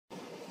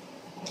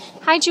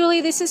Hi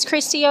Julie, this is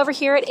Christy over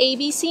here at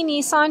ABC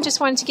Nissan. Just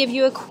wanted to give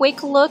you a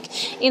quick look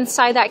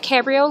inside that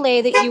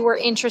cabriolet that you were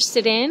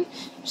interested in.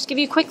 Just give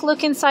you a quick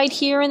look inside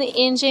here in the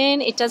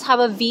engine. It does have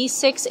a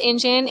V6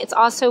 engine. It's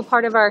also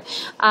part of our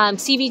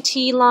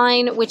CVT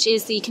line, which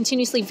is the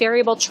continuously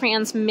variable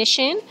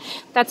transmission.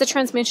 That's a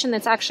transmission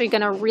that's actually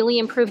going to really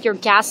improve your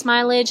gas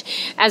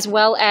mileage, as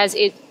well as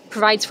it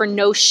provides for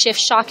no shift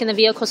shock in the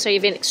vehicle, so you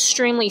have an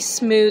extremely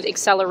smooth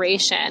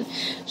acceleration.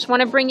 Just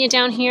want to bring you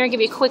down here, give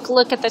you a quick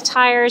look at the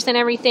tires and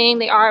everything.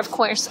 They are, of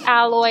course,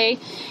 alloy.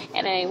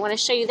 And I want to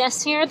show you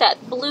this here,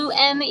 that blue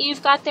end that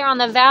you've got there on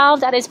the valve.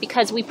 That is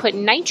because we put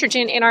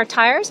nitrogen in our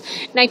tires.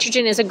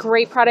 Nitrogen is a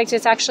great product.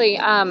 It's actually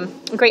a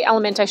great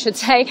element, I should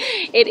say.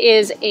 It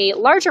is a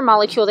larger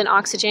molecule than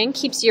oxygen,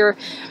 keeps your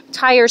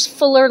tires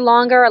fuller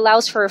longer,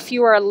 allows for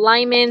fewer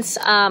alignments,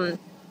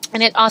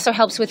 and it also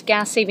helps with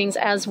gas savings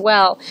as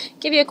well.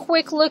 Give you a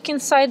quick look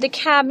inside the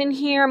cabin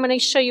here. I'm going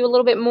to show you a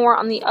little bit more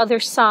on the other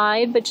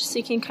side, but just so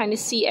you can kind of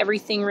see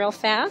everything real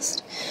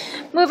fast.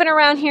 Moving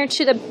around here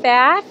to the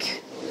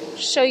back,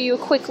 show you a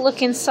quick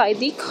look inside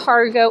the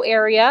cargo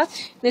area.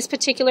 This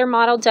particular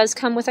model does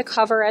come with a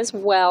cover as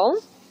well.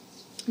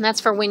 And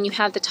that's for when you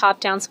have the top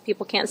down so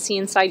people can't see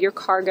inside your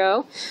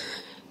cargo.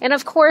 And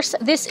of course,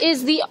 this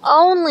is the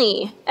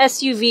only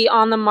SUV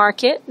on the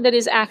market that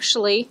is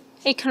actually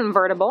a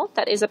convertible.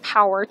 That is a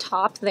power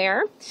top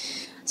there.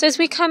 So as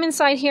we come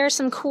inside here,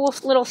 some cool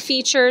little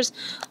features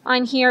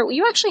on here.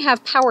 You actually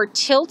have power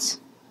tilt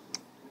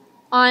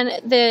on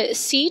the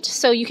seat,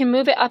 so you can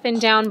move it up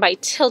and down by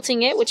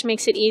tilting it, which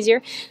makes it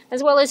easier.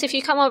 As well as if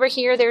you come over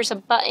here, there's a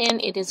button.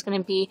 It is going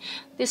to be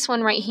this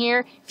one right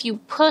here. If you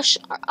push,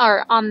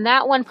 or on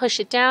that one, push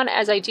it down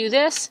as I do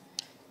this.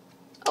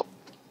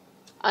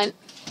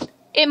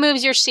 It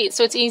moves your seat,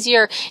 so it's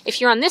easier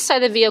if you're on this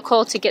side of the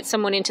vehicle to get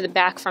someone into the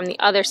back from the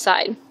other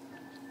side.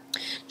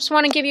 Just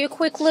want to give you a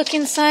quick look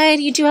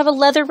inside. You do have a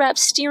leather-wrapped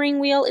steering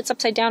wheel. It's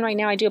upside down right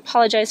now. I do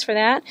apologize for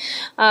that.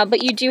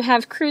 But you do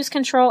have cruise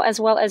control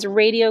as well as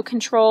radio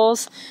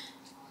controls.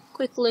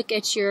 Quick look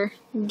at your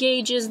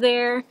gauges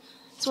there,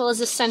 as well as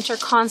the center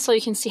console.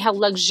 You can see how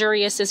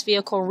luxurious this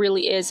vehicle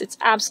really is. It's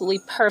absolutely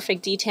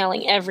perfect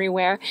detailing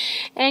everywhere.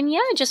 And yeah,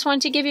 I just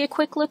wanted to give you a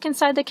quick look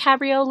inside the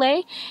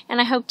cabriolet,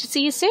 and I hope to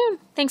see you soon.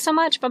 Thanks so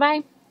much.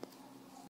 Bye-bye.